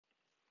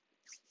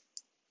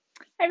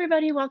Hi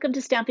everybody, welcome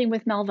to Stamping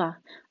with Melva.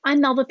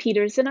 I'm Melva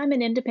Peters and I'm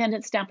an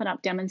independent Stampin'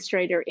 Up!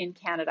 Demonstrator in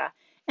Canada.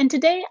 And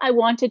today I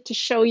wanted to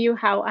show you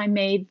how I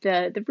made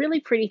the really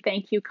pretty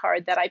thank you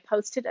card that I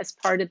posted as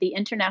part of the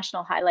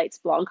International Highlights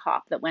blog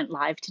hop that went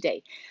live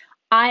today.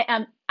 I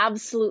am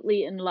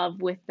absolutely in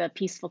love with the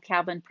Peaceful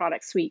Cabin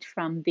product suite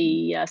from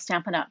the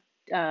Stampin' Up!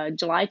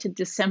 July to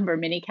December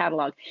mini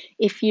catalog.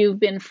 If you've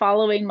been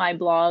following my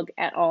blog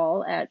at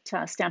all at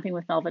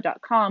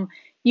stampingwithmelva.com,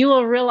 you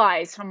will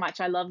realize how much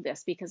I love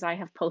this because I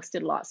have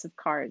posted lots of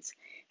cards.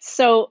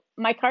 So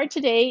my card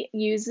today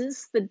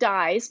uses the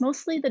dies,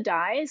 mostly the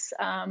dies.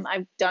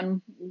 I've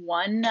done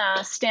one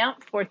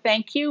stamp for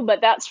thank you, but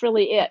that's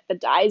really it. The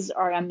dies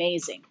are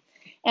amazing.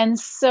 And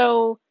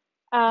so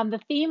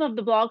the theme of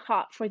the blog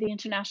hop for the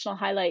International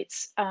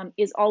Highlights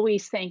is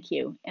always thank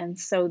you. And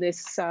so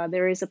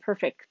there is a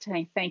perfect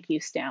thank you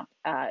stamp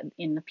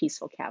in the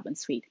Peaceful Cabin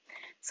suite.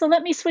 So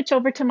let me switch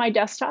over to my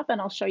desktop and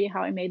I'll show you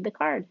how I made the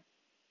card.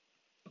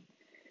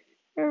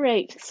 All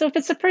right, so if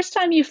it's the first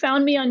time you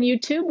found me on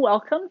YouTube,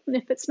 welcome. And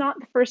if it's not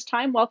the first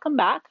time, welcome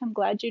back. I'm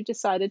glad you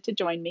decided to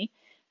join me.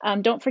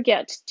 Don't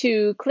forget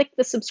to click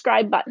the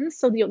subscribe button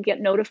so that you'll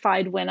get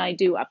notified when I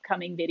do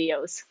upcoming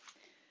videos.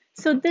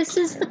 So this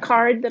is the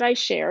card that I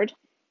shared.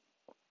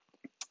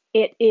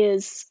 It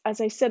is,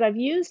 as I said, I've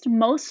used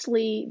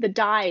mostly the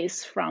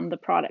dies from the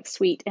product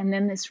suite and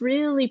then this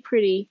really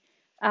pretty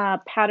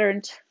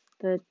patterned,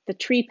 the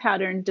tree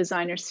pattern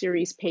designer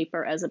series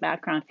paper as a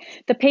background.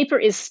 The paper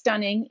is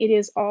stunning. It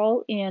is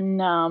all in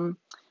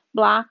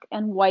black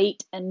and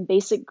white and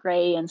basic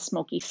gray and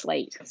smoky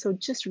slate. So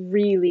just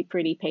really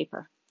pretty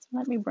paper. So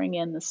let me bring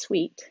in the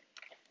suite.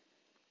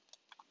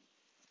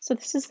 So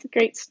this is the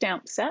great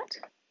stamp set.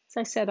 As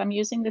I said, I'm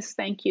using this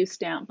thank you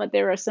stamp, but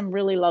there are some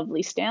really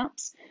lovely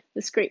stamps.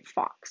 This great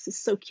fox is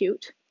so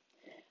cute.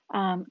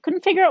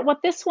 Couldn't figure out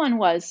what this one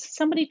was.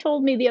 Somebody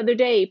told me the other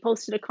day,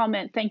 posted a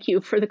comment, thank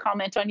you for the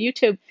comment on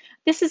YouTube.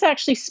 This is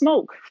actually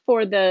smoke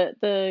for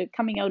the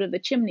coming out of the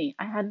chimney.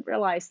 I hadn't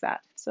realized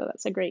that, so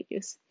that's a great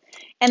use.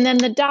 And then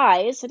the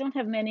dies, I don't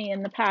have many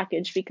in the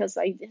package because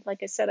like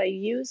I said, I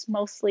use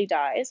mostly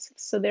dies.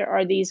 So there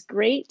are these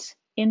great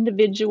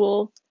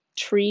individual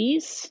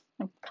trees.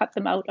 I've cut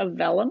them out of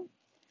vellum.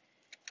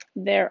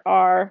 There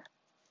are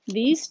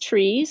these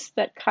trees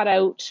that cut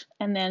out,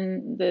 and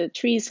then the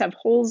trees have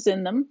holes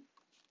in them.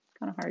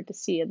 Kind of hard to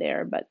see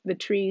there, but the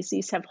trees,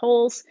 these have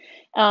holes,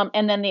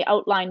 and then the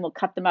outline will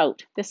cut them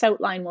out. This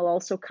outline will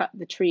also cut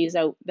the trees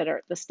out that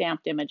are the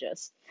stamped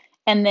images.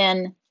 And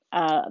then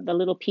the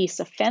little piece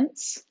of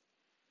fence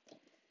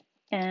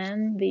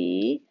and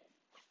the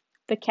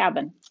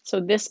cabin. So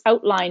this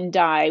outline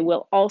die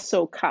will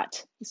also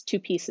cut, these two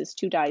pieces,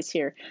 two dies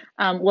here,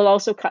 will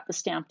also cut the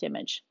stamped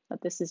image, but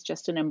this is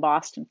just an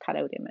embossed and cut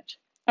out image.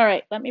 All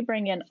right, let me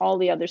bring in all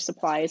the other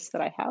supplies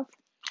that I have.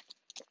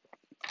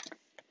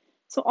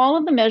 So all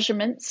of the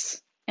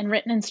measurements and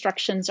written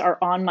instructions are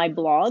on my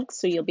blog,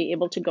 so you'll be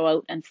able to go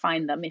out and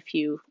find them if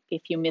you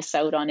miss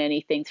out on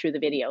anything through the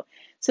video.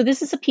 So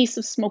this is a piece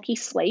of smoky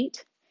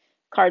slate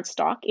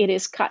cardstock. It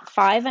is cut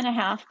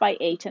 5.5 by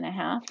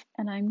 8.5,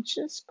 and I'm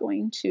just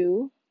going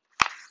to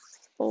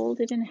fold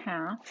it in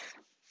half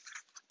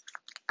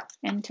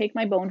and take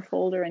my bone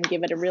folder and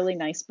give it a really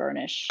nice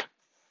burnish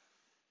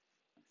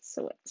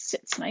so it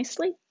sits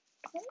nicely.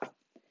 Okay.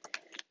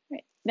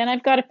 Right. Then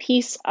I've got a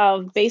piece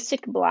of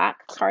basic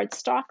black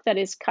cardstock that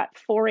is cut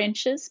 4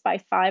 inches by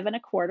 5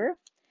 1/4,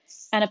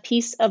 and a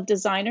piece of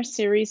designer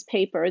series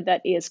paper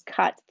that is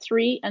cut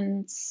 3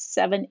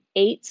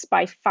 7/8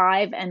 by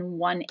 5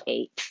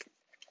 1/8.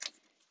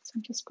 So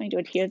I'm just going to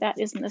adhere that.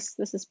 Isn't this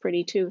is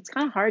pretty too. It's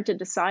kind of hard to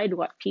decide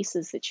what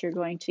pieces that you're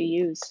going to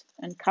use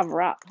and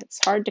cover up.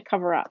 It's hard to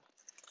cover up.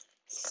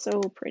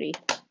 So pretty.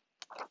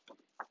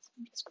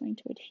 I'm just going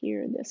to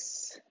adhere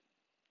this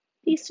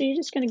piece. So you're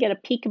just going to get a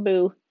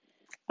peekaboo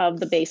of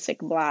the basic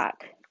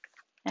black,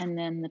 and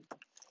then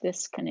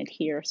this can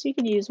adhere. So you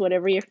can use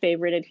whatever your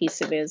favorite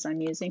adhesive is.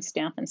 I'm using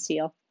Stampin'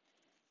 Seal.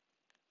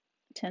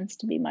 It tends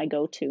to be my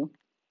go-to.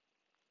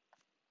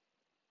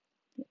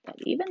 Get that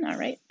even. All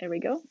right, there we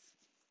go.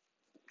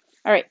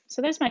 All right,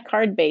 so there's my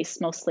card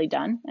base mostly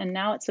done, and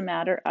now it's a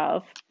matter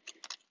of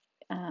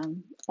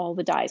all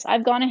the dies.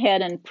 I've gone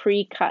ahead and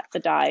pre-cut the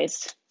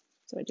dies,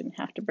 so I didn't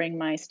have to bring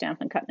my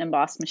Stampin' Cut and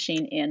Emboss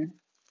machine in.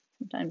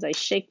 Sometimes I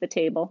shake the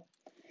table.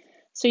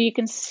 So you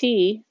can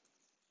see,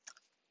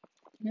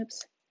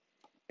 oops,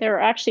 there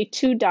are actually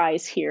 2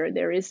 dies here.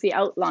 There is the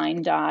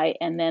outline die,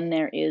 and then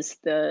there is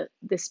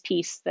this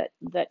piece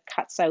that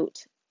cuts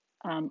out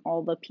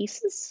all the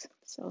pieces.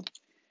 So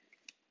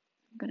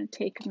I'm going to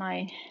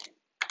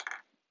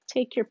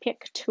take your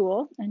pick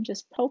tool and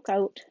just poke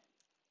out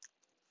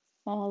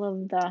all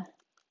of the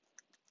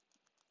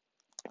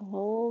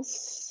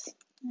holes,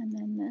 and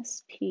then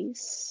this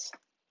piece.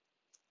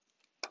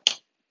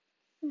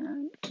 And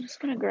I'm just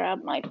going to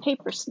grab my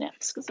paper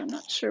snips because I'm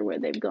not sure where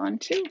they've gone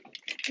to.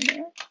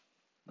 There.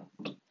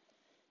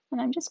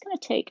 And I'm just going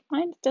to take,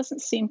 mine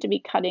doesn't seem to be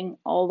cutting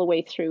all the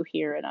way through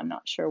here, and I'm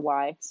not sure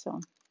why, so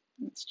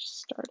let's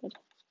just start it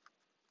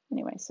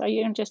Anyway, so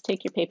you can just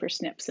take your paper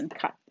snips and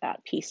cut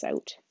that piece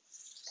out.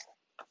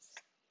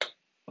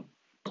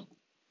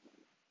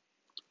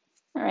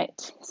 All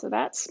right, so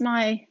that's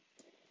my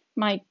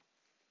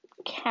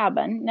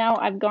cabin. Now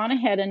I've gone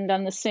ahead and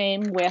done the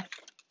same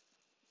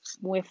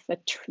with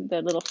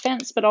the little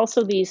fence, but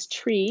also these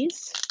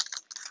trees.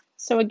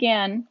 So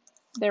again,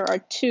 there are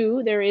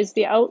two. There is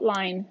the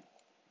outline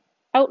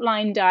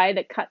die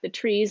that cut the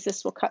trees.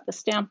 This will cut the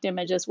stamped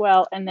image as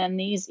well. And then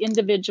these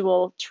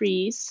individual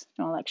trees,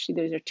 well, actually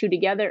those are two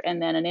together,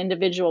 and then an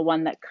individual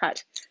one that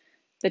cut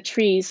the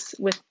trees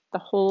with the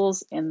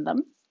holes in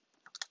them.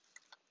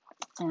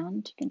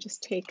 And you can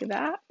just take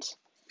that.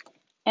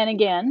 And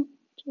again,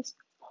 just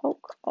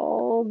poke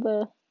all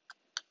the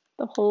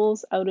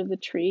holes out of the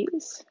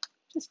trees.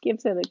 Just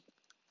gives it a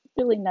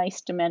really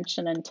nice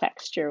dimension and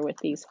texture with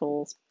these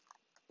holes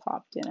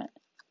popped in it.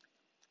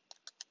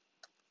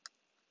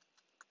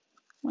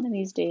 One of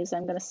these days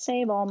I'm going to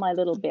save all my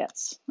little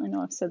bits. I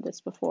know I've said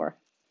this before.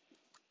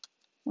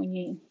 When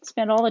you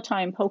spend all the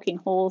time poking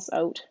holes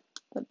out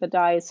that the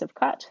dies have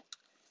cut,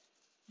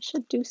 you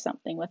should do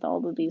something with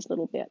all of these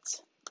little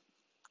bits.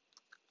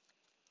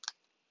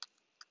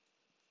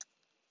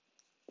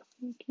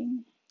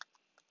 Poking.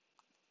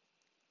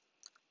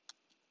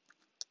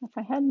 If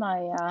I had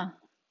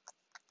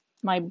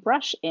my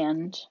brush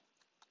end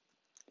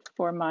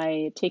for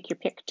my Take Your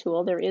Pick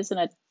tool, there is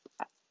an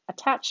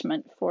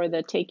attachment for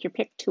the Take Your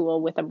Pick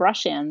tool with a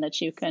brush end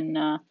that you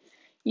can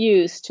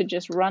use to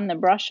just run the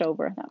brush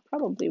over. That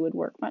probably would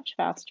work much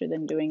faster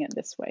than doing it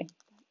this way.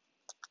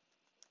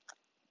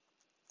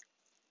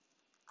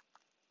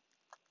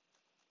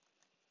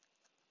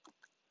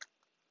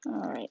 All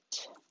right.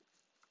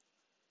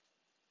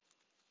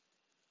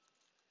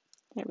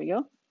 There we go.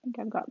 I think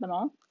I've got them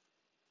all.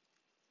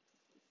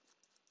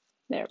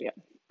 There we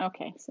go.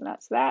 Okay, so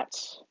that's that.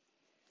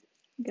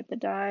 Get the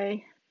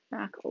die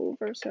back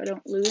over so I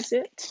don't lose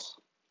it.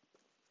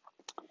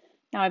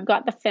 Now I've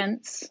got the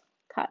fence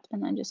cut,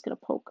 and I'm just going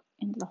to poke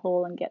into the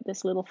hole and get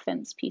this little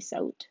fence piece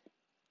out.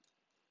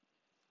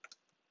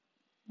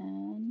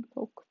 And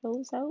poke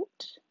those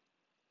out.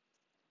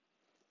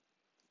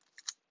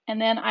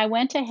 And then I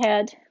went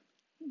ahead,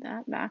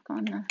 that back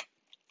on the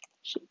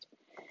sheet.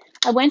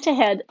 I went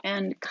ahead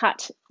and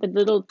cut the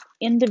little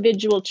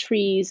individual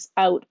trees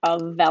out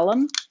of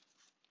vellum.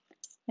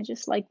 I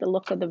just like the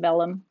look of the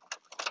vellum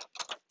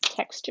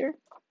texture.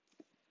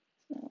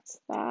 That's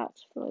that.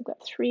 So I've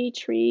got 3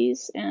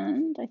 trees,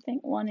 and I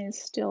think one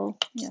is still,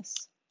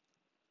 yes,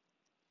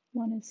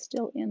 one is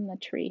still in the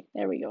tree.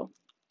 There we go.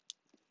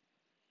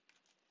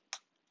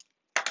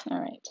 All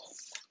right.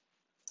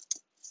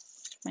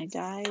 My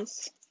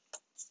dies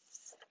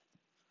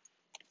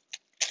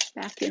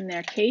back in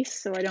their case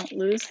so I don't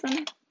lose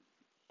them,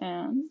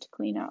 and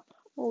clean up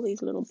all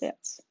these little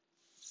bits.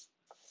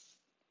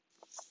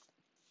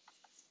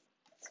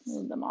 Let's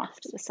move them off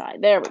to the side.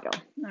 There we go.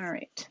 All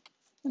right.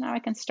 So now I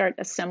can start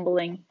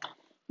assembling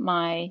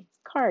my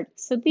card.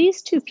 So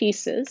these 2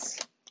 pieces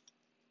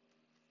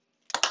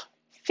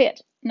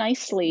fit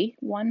nicely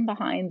one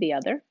behind the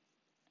other.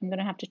 I'm going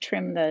to have to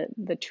trim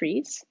the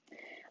trees.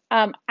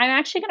 I'm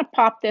actually going to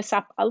pop this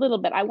up a little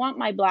bit. I want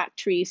my black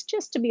trees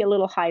just to be a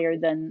little higher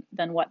than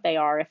what they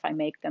are if I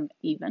make them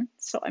even.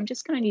 So I'm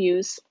just going to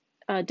use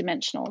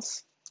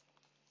dimensionals.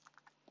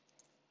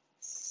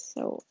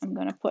 So I'm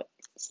going to put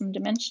some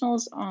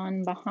dimensionals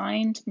on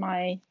behind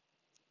my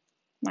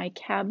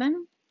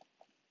cabin.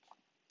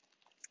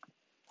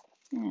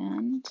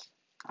 And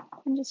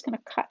I'm just going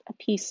to cut a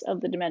piece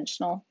of the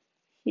dimensional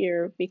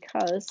here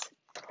because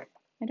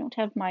I don't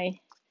have my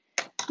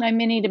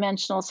mini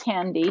dimensionals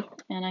handy,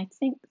 and I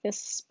think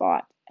this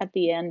spot at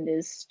the end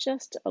is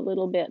just a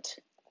little bit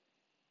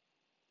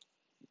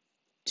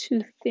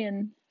too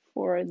thin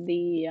for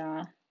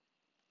the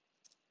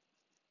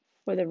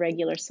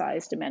regular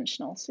size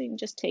dimensional. So you can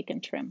just take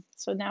and trim.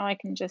 So now I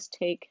can just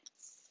take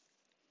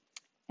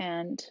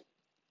and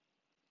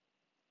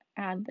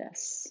add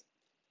this.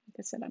 Like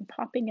I said, I'm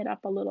popping it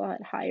up a little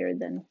bit higher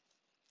than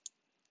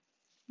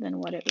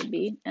what it would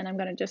be, and I'm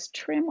going to just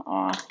trim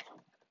off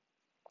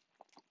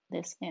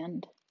this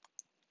end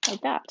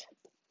like that.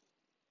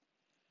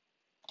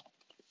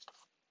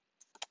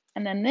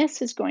 And then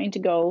this is going to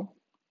go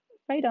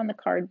right on the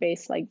card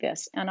base like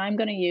this, and I'm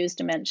going to use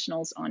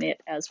dimensionals on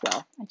it as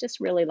well. I just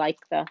really like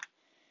the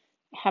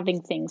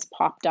having things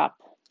popped up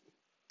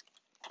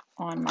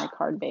on my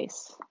card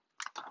base.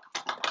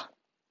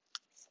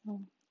 So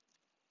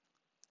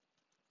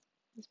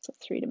just put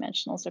 3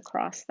 dimensionals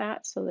across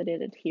that so that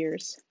it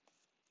adheres.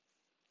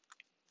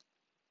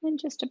 And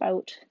just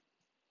about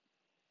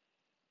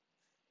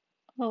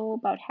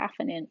half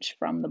an inch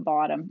from the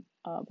bottom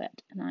of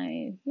it.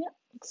 And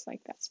looks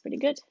like that's pretty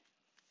good.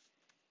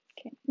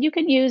 Okay, you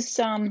can use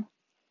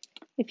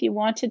if you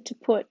wanted to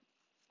put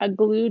a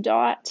glue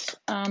dot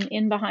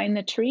in behind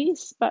the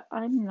trees, but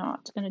I'm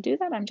not going to do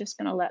that. I'm just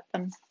going to let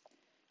them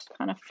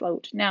kind of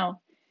float.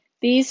 Now,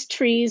 these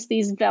trees,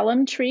 these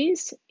vellum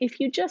trees, if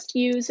you just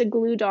use a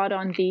glue dot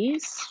on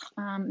these,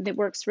 that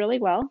works really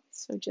well.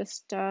 So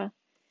just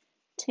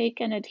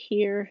take and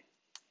adhere,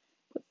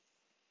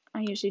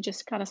 I usually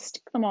just kind of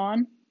stick them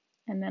on,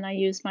 and then I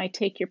use my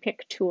take your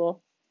pick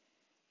tool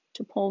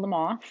to pull them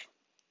off.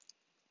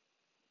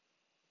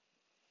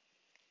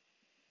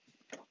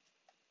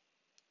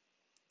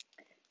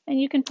 And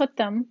you can put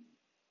them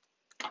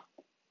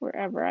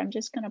wherever. I'm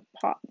just going to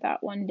pop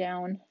that one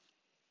down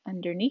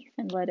underneath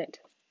and let it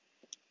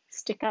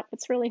stick up.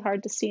 It's really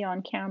hard to see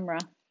on camera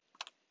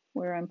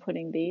where I'm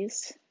putting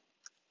these.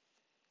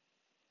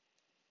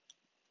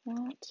 That,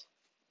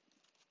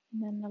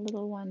 and then the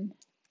little one,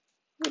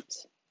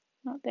 oops,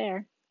 not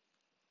there.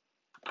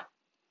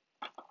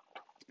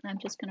 I'm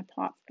just going to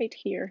pop right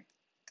here.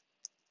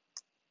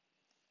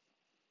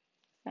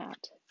 That.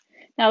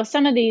 Now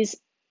some of these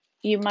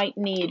you might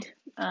need,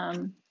 it's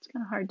kind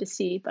of hard to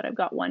see, but I've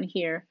got one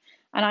here.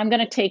 And I'm going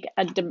to take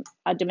a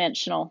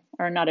dimensional,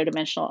 or not a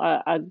dimensional,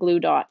 a glue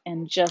dot,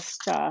 and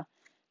just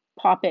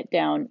pop it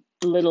down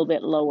a little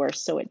bit lower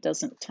so it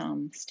doesn't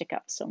stick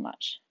up so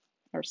much,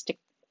 or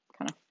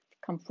kind of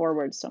come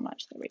forward so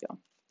much. There we go.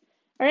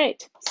 All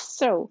right,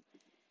 so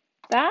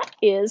that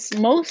is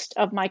most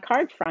of my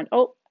card front.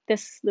 Oh,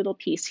 this little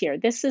piece here.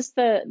 This is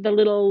the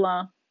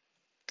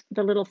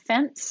little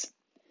fence.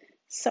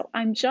 So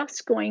I'm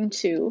just going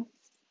to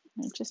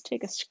just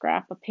take a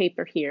scrap of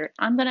paper here.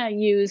 I'm going to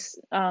use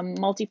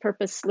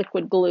multi-purpose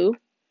liquid glue.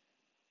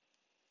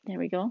 There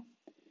we go.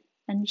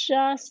 And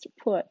just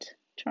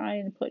try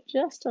and put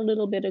just a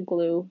little bit of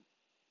glue.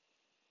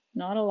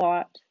 Not a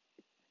lot.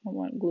 I don't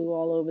want glue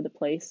all over the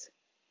place.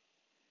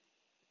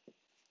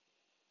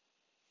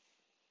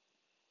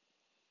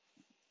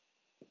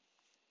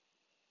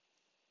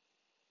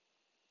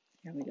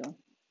 There we go.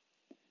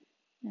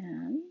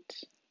 And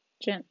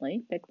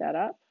gently pick that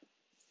up.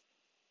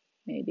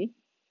 Maybe.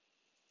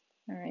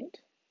 All right.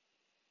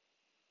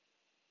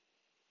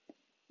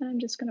 And I'm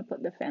just going to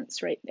put the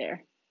fence right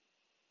there.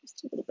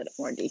 Just a little bit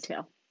more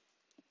detail.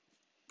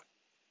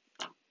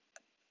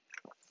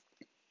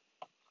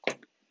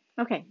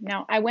 Okay,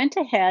 now I went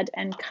ahead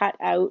and cut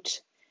out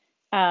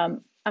a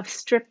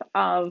strip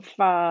of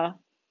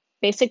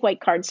basic white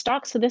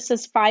cardstock. So this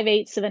is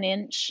 5/8 of an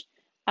inch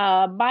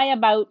by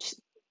about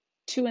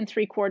 2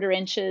 3/4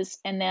 inches.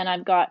 And then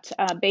I've got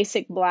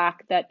basic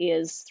black that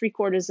is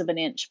 3/4 of an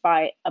inch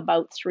by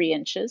about 3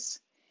 inches.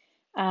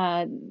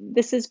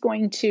 This is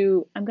I'm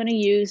going to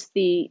use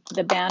the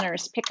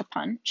Banners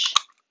Pick-a-Punch,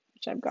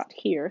 which I've got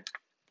here.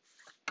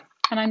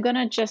 And I'm going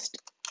to just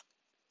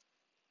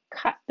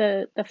cut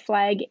the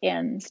flag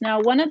ends. Now,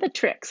 one of the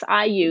tricks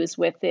I use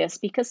with this,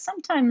 because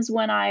sometimes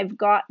when I've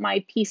got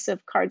my piece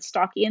of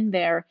cardstock in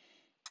there,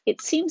 it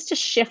seems to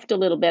shift a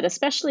little bit,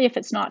 especially if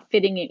it's not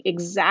fitting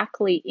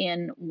exactly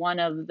in one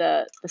of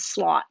the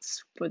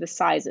slots for the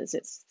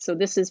sizes. So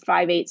this is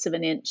 5/8 of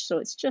an inch, so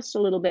it's just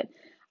a little bit.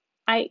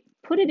 I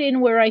put it in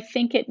where I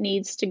think it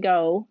needs to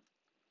go,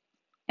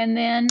 and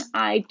then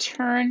I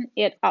turn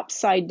it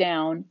upside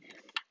down.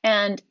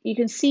 And you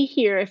can see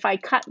here, if I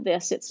cut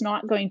this, it's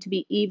not going to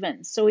be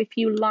even. So if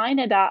you line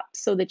it up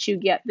so that you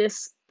get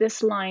this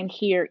line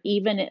here,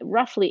 even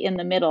roughly in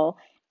the middle,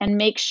 and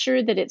make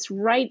sure that it's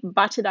right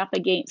butted up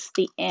against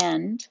the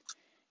end,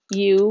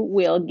 you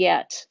will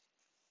get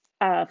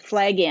a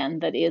flag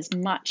end that is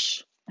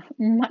much,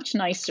 much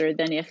nicer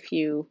than if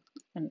you,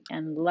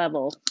 and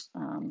level.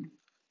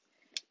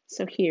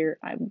 So here,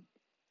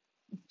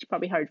 it's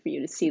probably hard for you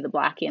to see the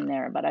black in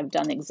there, but I've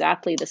done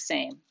exactly the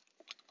same.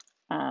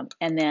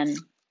 And then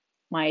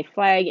my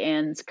flag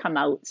ends come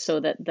out so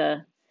that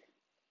the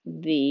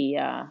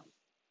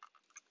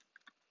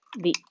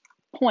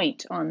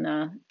point on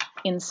the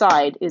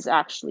inside is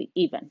actually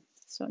even.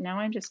 So now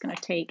I'm just going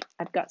to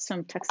I've got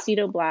some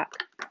Tuxedo Black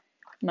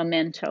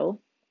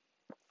Memento,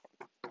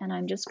 and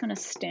I'm just going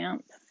to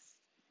stamp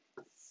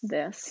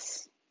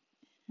this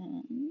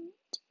and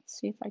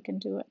see if I can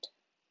do it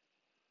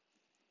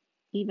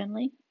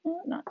evenly.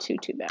 Not too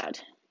bad.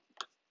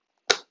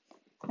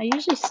 I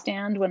usually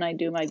stand when I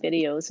do my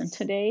videos, and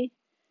today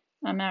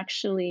I'm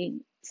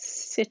actually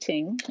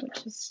sitting,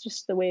 which is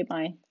just the way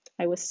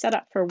I was set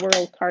up for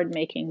World Card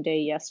Making Day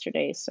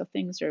yesterday, so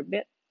things are a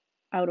bit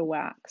out of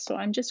whack. So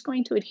I'm just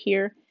going to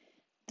adhere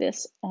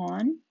this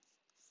on.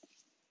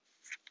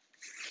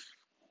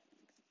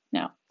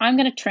 Now, I'm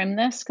going to trim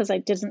this because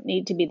it doesn't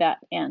need to be that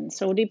end.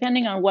 So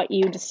depending on what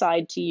you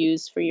decide to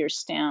use for your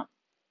stamp,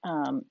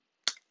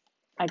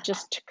 I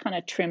just kind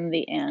of trim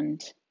the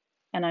end.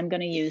 And I'm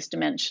going to use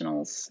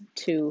dimensionals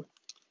to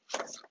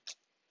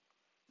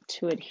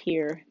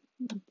adhere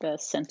the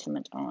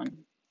sentiment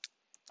on.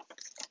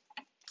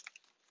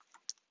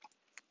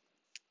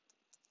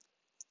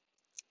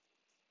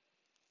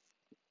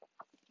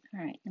 All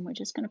right, and we're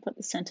just going to put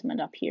the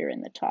sentiment up here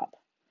in the top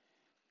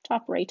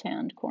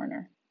right-hand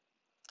corner.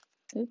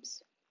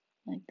 Oops,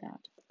 like that.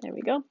 There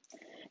we go.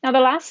 Now the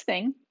last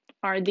thing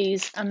are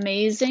these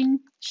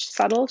amazing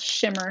subtle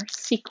shimmer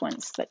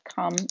sequins that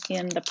come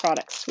in the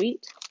product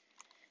suite.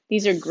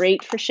 These are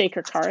great for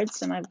shaker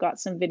cards, and I've got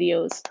some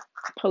videos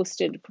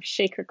posted for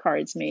shaker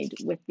cards made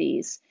with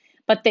these.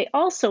 But they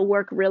also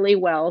work really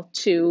well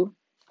to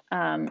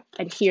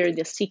adhere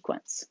the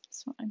sequence.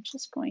 So I'm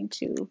just going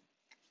to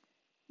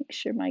Make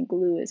sure my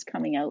glue is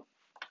coming out.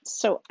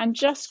 So I'm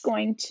just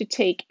going to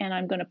take and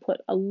I'm going to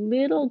put a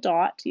little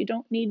dot. You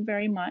don't need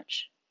very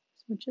much.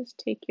 So just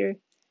take your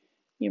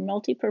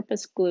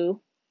multi-purpose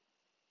glue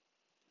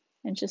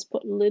and just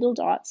put little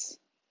dots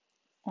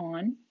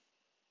on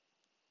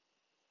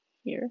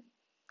here.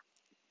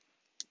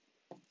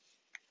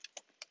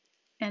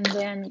 And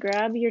then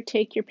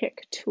take your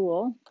pick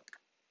tool.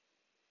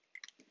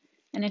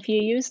 And if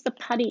you use the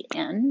putty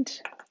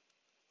end,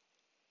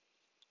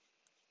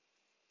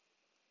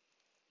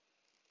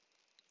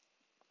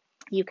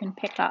 you can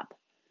pick up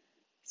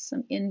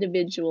some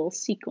individual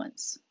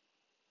sequence,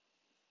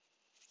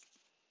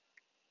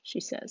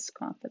 she says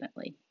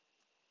confidently.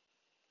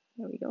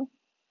 There we go.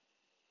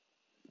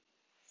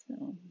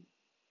 So,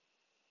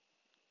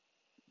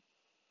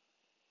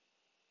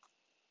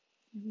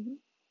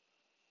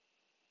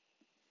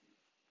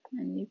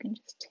 and you can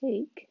just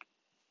take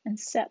and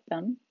set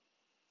them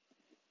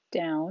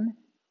down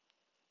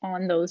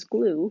on those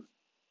glue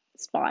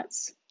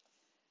spots.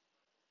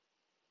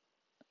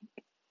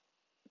 Like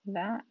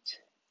that.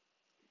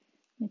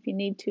 If you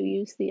need to,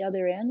 use the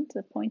other end,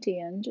 the pointy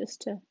end,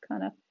 just to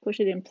kind of push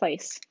it in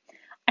place.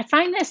 I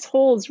find this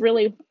holds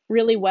really,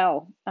 really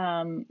well.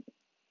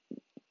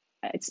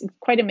 It's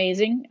quite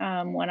amazing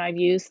when I've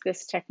used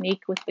this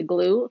technique with the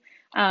glue.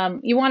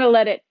 You want to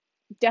let it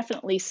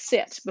definitely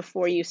sit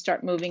before you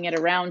start moving it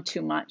around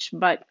too much,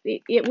 but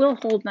it will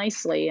hold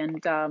nicely.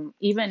 And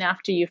even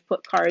after you've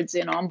put cards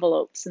in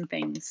envelopes and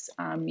things,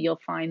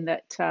 you'll find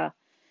that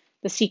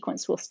the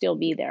sequence will still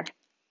be there.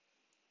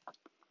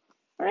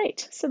 All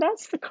right, so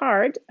that's the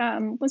card.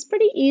 It was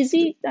pretty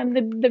easy.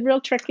 The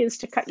real trick is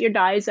to cut your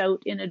dies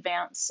out in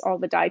advance, all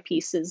the die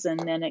pieces, and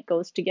then it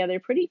goes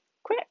together pretty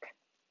quick.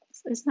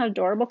 Isn't that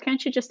adorable?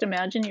 Can't you just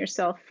imagine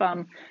yourself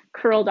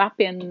curled up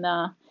in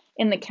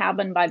the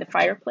cabin by the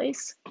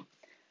fireplace?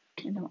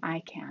 I know I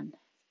can.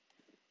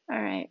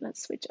 All right,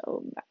 let's switch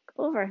back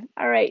over.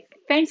 All right,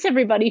 thanks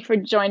everybody for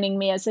joining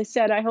me. As I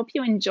said, I hope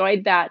you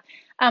enjoyed that.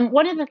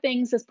 One of the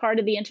things as part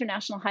of the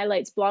International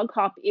Highlights blog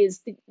hop is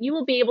that you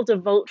will be able to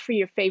vote for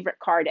your favorite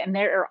card, and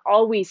there are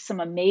always some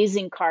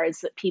amazing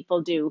cards that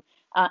people do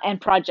and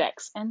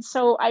projects. And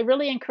so I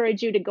really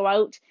encourage you to go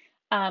out,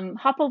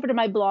 hop over to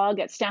my blog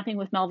at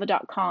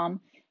stampingwithmelva.com.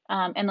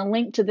 And the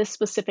link to this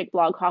specific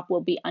blog hop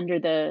will be under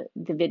the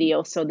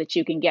video so that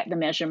you can get the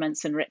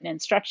measurements and written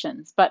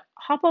instructions. But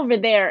hop over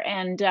there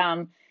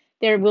and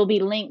there will be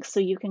links so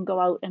you can go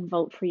out and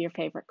vote for your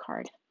favorite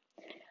card.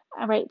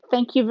 All right,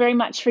 thank you very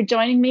much for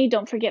joining me.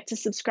 Don't forget to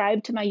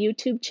subscribe to my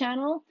YouTube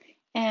channel,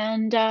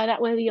 and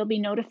that way you'll be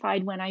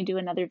notified when I do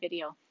another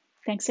video.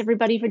 Thanks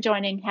everybody for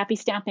joining. Happy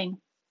stamping.